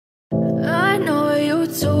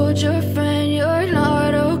told your friend you're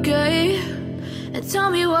not okay, and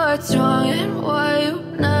tell me what's wrong and why you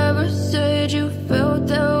never said you felt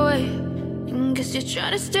that way. And guess you're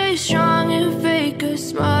trying to stay strong and fake a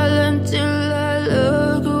smile until I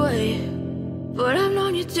look away. But I've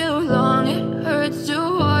known you too long, it hurts to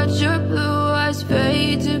watch your blue eyes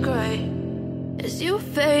fade to gray as you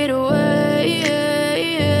fade away,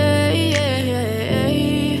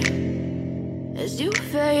 as you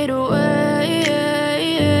fade away.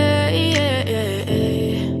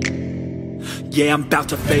 Yeah, I'm about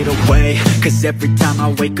to fade away, cause every time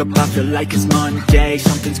I wake up I feel like it's Monday.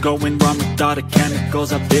 Something's going wrong with all the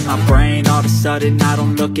chemicals up in my brain. All of a sudden I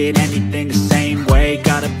don't look at anything the same way.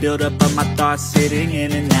 Got a buildup of my thoughts sitting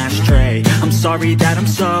in an ashtray. I'm sorry that I'm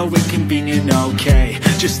so inconvenient, okay.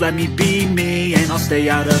 Just let me be me and I'll stay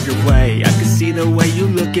out of your way. I can see the way you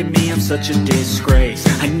look at me, I'm such a disgrace.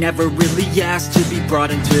 I never really asked to be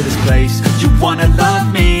brought into this place. You wanna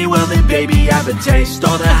love me? Well then baby I have a taste.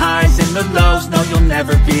 All the highs and the lows, no you'll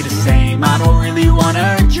never be the same. I don't really wanna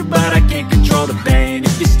hurt you but I can't control the pain.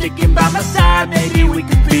 If you're sticking by my side maybe we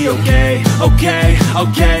could be okay.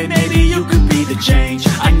 Okay, maybe you could be the change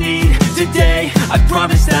I need today. I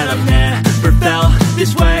promise that I've never felt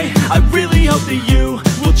this way. I really hope that you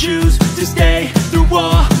will choose to stay through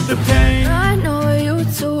all the pain. I know you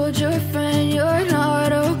told your friend you're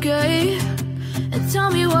not okay, and tell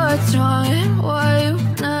me what's wrong and why you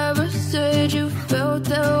never said you felt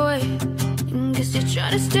that way. And guess you're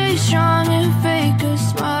trying to stay strong and fake a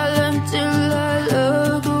smile until I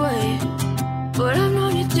look away. But I've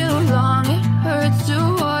known you too long, it hurts to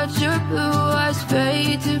watch your blue eyes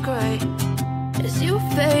fade to gray as you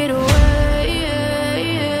fade away,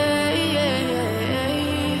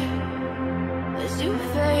 as you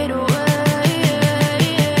fade away,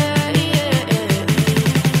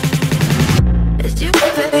 as you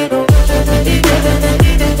fade away.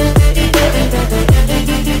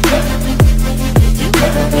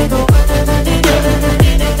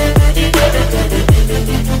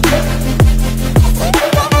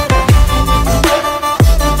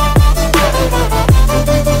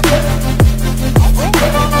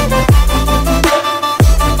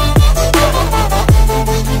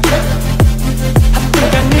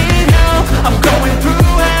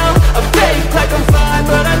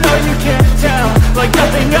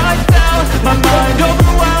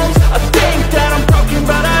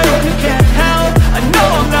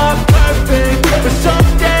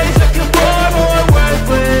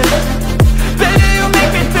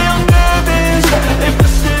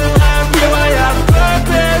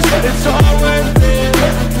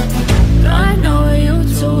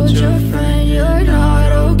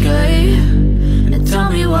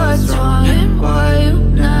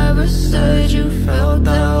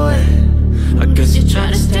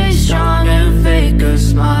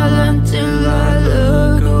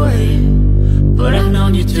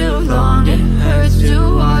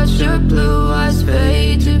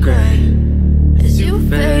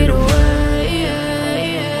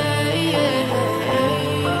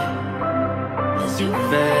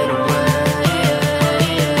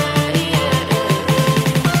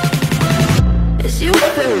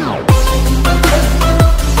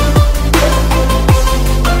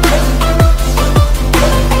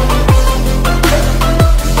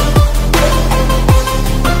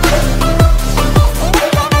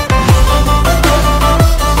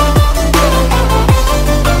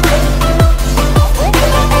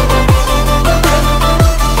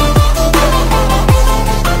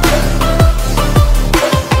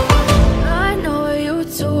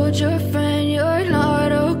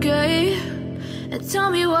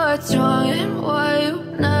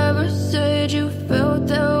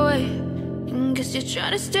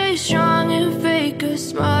 Trying to stay strong and fake a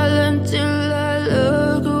smile until I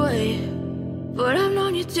look away. But I've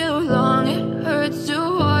known you too long, it hurts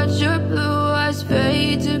to